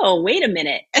 oh, wait a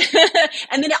minute.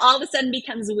 And then it all of a sudden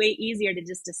becomes way easier to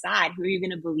just decide who you're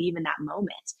going to believe in that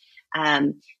moment.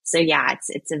 So yeah,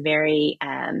 it's a very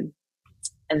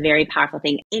powerful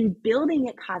thing. In Building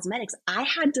It Cosmetics, I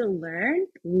had to learn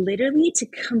literally to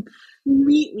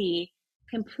completely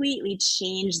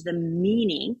change the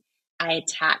meaning I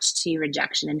attached to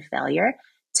rejection and failure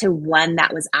to one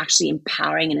that was actually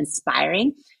empowering and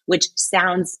inspiring, which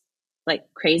sounds like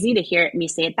crazy to hear me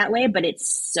say it that way, but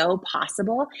it's so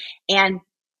possible. And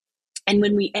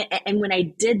when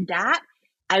I did that,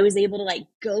 I was able to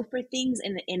go for things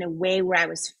in a way where I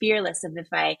was fearless of if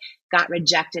I got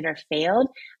rejected or failed.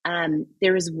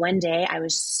 There was one day I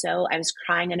was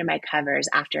crying under my covers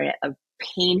after a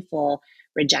painful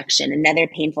rejection, another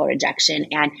painful rejection.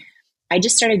 And I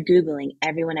just started Googling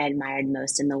everyone I admired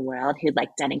most in the world who'd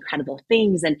done incredible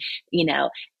things and,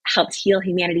 helped heal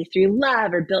humanity through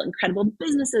love or built incredible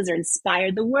businesses or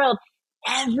inspired the world.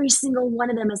 Every single one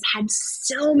of them has had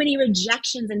so many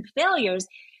rejections and failures.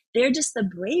 They're just the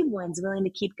brave ones willing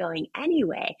to keep going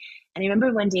anyway. And I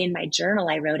remember one day in my journal,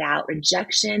 I wrote out,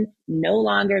 rejection no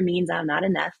longer means I'm not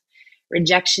enough.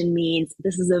 Rejection means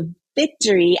this is a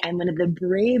victory. I'm one of the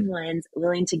brave ones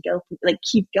willing to go,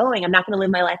 keep going. I'm not going to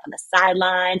live my life on the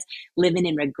sidelines, living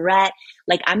in regret.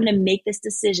 I'm going to make this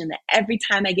decision that every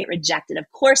time I get rejected, of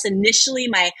course, initially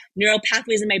my neural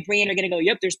pathways in my brain are going to go,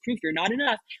 yep, there's proof you're not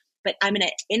enough. But I'm going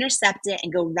to intercept it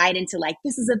and go right into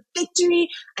this is a victory.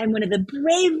 I'm one of the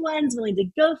brave ones willing to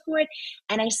go for it.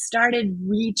 And I started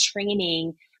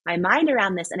retraining my mind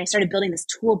around this, and I started building this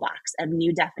toolbox of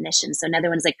new definitions. So another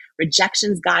one's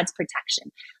rejection's God's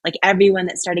protection, everyone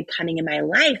that started coming in my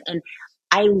life. And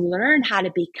I learned how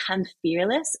to become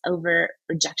fearless over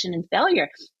rejection and failure.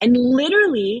 And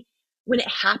literally, when it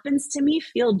happens to me,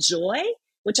 feel joy,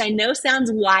 which I know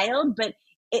sounds wild, but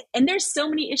and there's so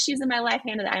many issues in my life,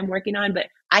 Hannah, that I'm working on, but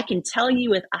I can tell you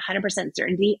with 100%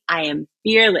 certainty, I am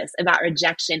fearless about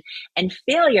rejection and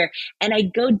failure. And I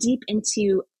go deep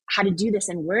into how to do this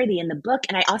in Worthy in the book.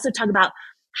 And I also talk about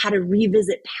how to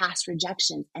revisit past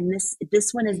rejections. And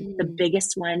this one is the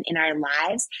biggest one in our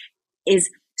lives, is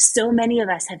so many of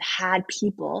us have had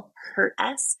people hurt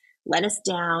us, let us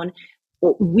down.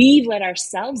 We've let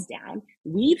ourselves down.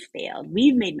 We've failed.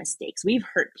 We've made mistakes. We've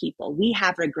hurt people. We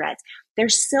have regrets.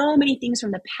 There's so many things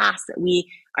from the past that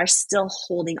we are still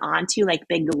holding on to, like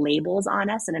big labels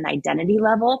on us at an identity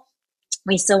level.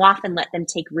 We so often let them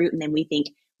take root, and then we think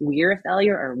we're a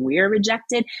failure or we're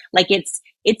rejected. Like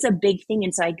it's a big thing.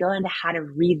 And so I go into how to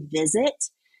revisit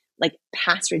like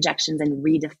past rejections and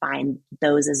redefine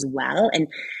those as well. And,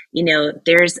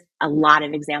 there's a lot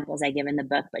of examples I give in the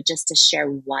book, but just to share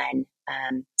one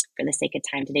for the sake of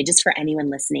time today, just for anyone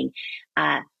listening,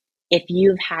 if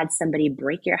you've had somebody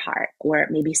break your heart, or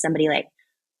maybe somebody like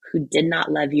who did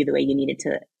not love you the way you needed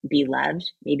to be loved,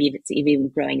 maybe if it's even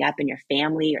growing up in your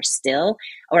family or still,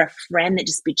 or a friend that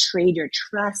just betrayed your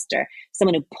trust, or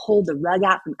someone who pulled the rug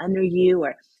out from under you,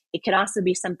 or it could also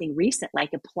be something recent, like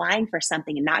applying for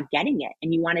something and not getting it,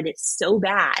 and you wanted it so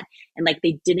bad, and like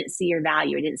they didn't see your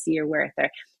value or didn't see your worth. Or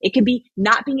it could be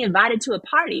not being invited to a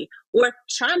party, or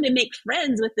trying to make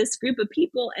friends with this group of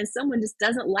people and someone just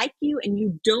doesn't like you and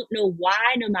you don't know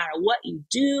why, no matter what you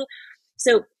do.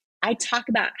 So I talk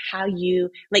about how you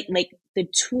like the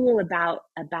tool about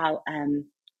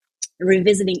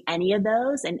revisiting any of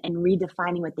those and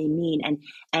redefining what they mean,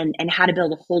 and how to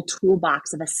build a whole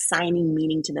toolbox of assigning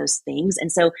meaning to those things.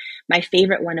 And so my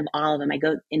favorite one of all of them, I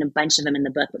go in a bunch of them in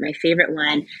the book, but my favorite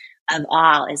one of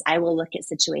all is I will look at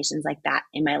situations like that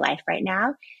in my life right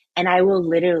now, and I will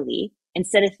literally,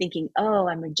 instead of thinking, oh,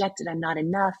 I'm rejected, I'm not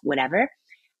enough, whatever,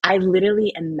 I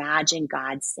literally imagine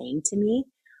God saying to me,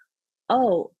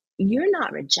 oh, you're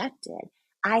not rejected.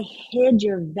 I hid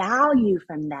your value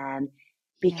from them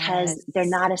because they're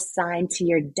Yes. not assigned to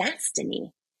your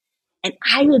destiny. And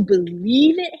I will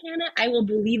believe it, Hannah. I will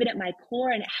believe it at my core,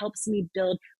 and it helps me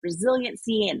build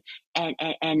resiliency and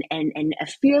a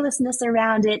fearlessness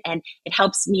around it. And it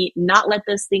helps me not let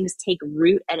those things take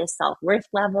root at a self-worth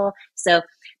level. So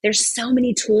there's so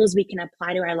many tools we can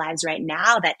apply to our lives right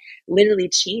now that literally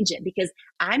change it, because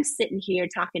I'm sitting here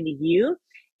talking to you,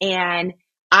 and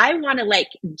I want to like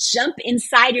jump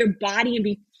inside your body and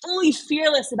be fully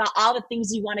fearless about all the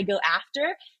things you want to go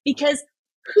after, because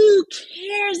who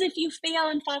cares if you fail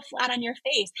and fall flat on your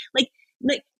face? Like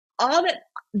all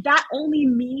that only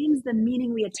means the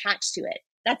meaning we attach to it.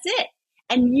 That's it.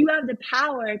 And you have the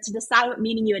power to decide what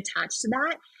meaning you attach to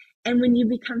that. And when you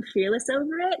become fearless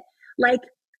over it, like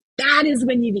that is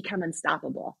when you become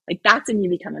unstoppable. Like that's when you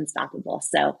become unstoppable.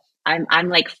 So I'm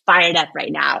like fired up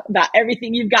right now about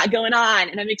everything you've got going on,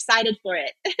 and I'm excited for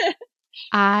it.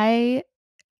 I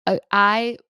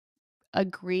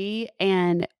agree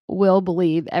and will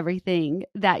believe everything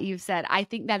that you've said. I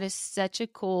think that is such a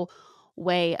cool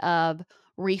way of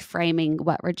reframing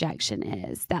what rejection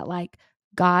is. That like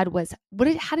God was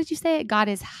how did you say it? God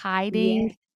is Yeah.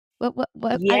 hiding. What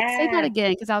I say that Yeah.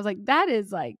 again, because I was like, that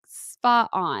is like spot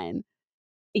on.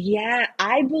 Yeah,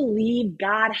 I believe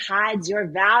God hides your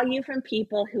value from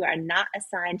people who are not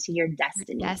assigned to your Your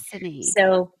destiny. destiny.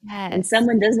 So when Yes.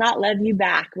 someone does not love you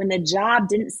back, when the job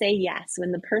didn't say yes,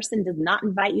 when the person does not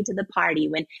invite you to the party,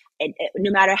 when no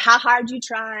matter how hard you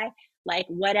try, like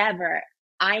whatever,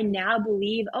 I now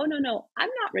believe, oh no, I'm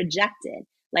not rejected.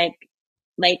 Like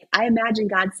like I imagine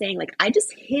God saying, like, I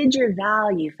just hid your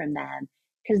value from them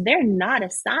because they're not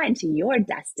assigned to your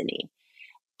destiny.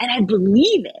 And I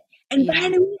believe it. And by Yeah.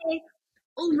 the way,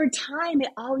 over time, it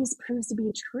always proves to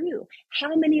be true.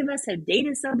 How many of us have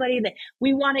dated somebody that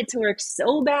we wanted to work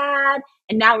so bad,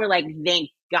 and now we're like, thank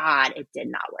God it did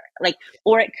not work. Like,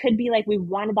 or it could be like we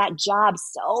wanted that job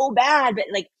so bad, but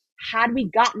like, had we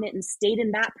gotten it and stayed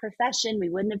in that profession, we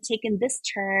wouldn't have taken this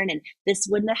turn and this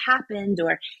wouldn't have happened.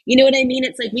 Or, you know what I mean?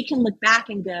 It's like we can look back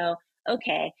and go,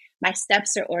 okay, my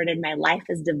steps are ordered, my life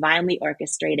is divinely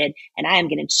orchestrated, and I am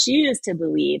going to choose to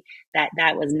believe that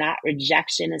was not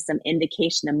rejection as some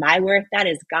indication of my worth. That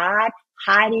is God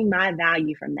hiding my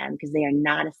value from them because they are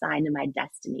not assigned to my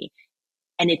destiny.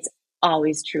 And it's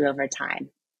always true over time.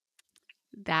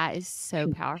 That is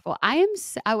so powerful. I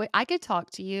am I could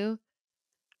talk to you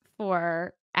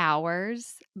for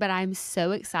hours, but I'm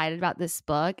so excited about this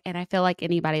book, and I feel like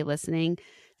anybody listening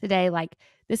today, like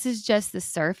this is just the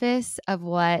surface of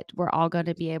what we're all going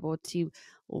to be able to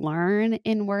learn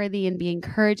in Worthy and be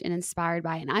encouraged and inspired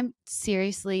by. And I'm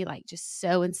seriously like just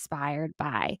so inspired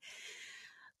by,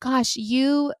 gosh,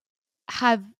 you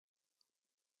have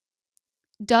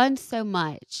done so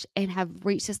much and have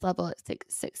reached this level of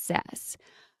success,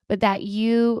 but that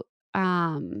you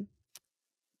have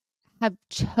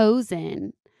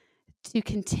chosen to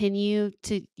continue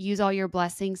to use all your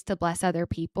blessings to bless other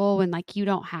people when like you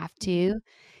don't have to.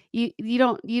 You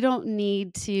don't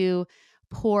need to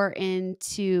pour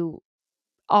into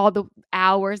all the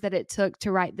hours that it took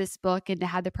to write this book and to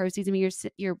have the proceeds. I mean,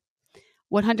 your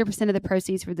 100% of the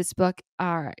proceeds for this book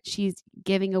are she's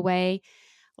giving away.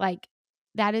 Like,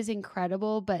 that is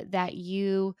incredible, but that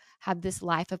you have this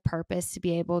life of purpose to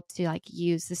be able to like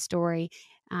use the story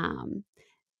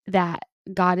that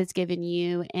God has given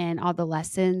you and all the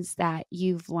lessons that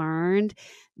you've learned,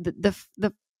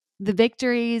 the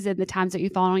victories and the times that you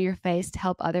fall on your face to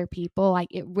help other people. Like,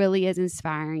 it really is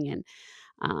inspiring. And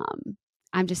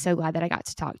I'm just so glad that I got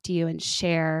to talk to you and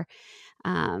share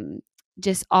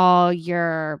just all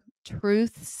your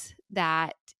truths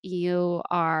that you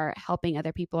are helping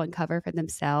other people uncover for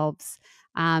themselves.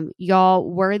 Y'all,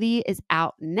 Worthy is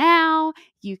out now.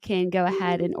 You can go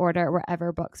ahead and order it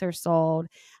wherever books are sold.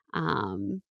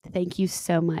 Thank you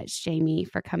so much, Jamie,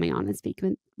 for coming on and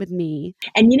speaking with me.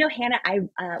 And Hannah,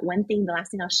 one thing, the last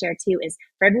thing I'll share too is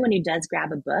for everyone who does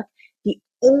grab a book, the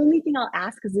only thing I'll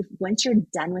ask is if once you're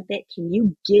done with it, can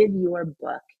you give your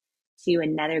book to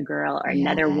another girl or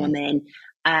another woman?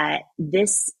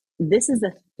 This is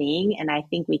a thing. And I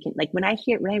think we can, like, when I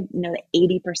know that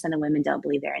 80% of women don't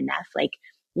believe they're enough, like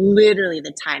literally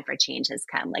the time for change has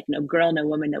come. Like, no girl, no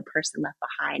woman, no person left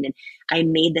behind. And I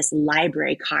made this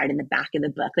library card in the back of the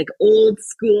book, like old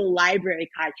school library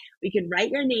card. We could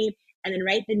write your name and then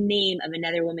write the name of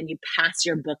another woman you pass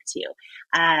your book to,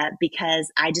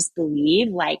 because I just believe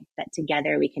like that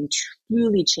together we can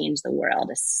truly change the world,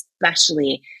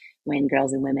 especially when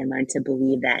girls and women learn to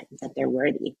believe that they're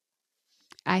worthy.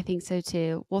 I think so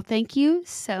too. Well, thank you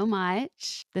so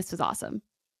much. This was awesome.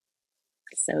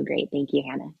 So great. Thank you,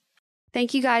 Hannah.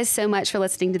 Thank you guys so much for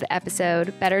listening to the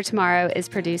episode. Better Tomorrow is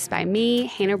produced by me,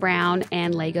 Hannah Brown,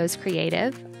 and Legos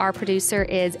Creative. Our producer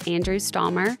is Andrew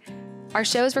Stalmer. Our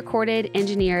show is recorded,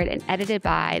 engineered, and edited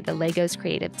by the Legos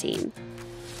Creative team.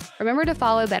 Remember to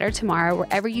follow Better Tomorrow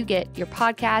wherever you get your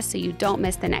podcasts so you don't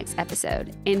miss the next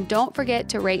episode. And don't forget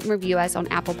to rate and review us on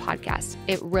Apple Podcasts.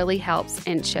 It really helps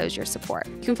and shows your support.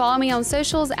 You can follow me on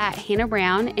socials at Hannah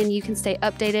Brown, and you can stay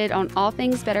updated on all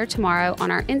things Better Tomorrow on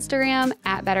our Instagram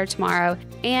at Better Tomorrow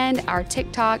and our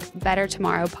TikTok Better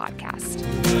Tomorrow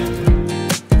Podcast.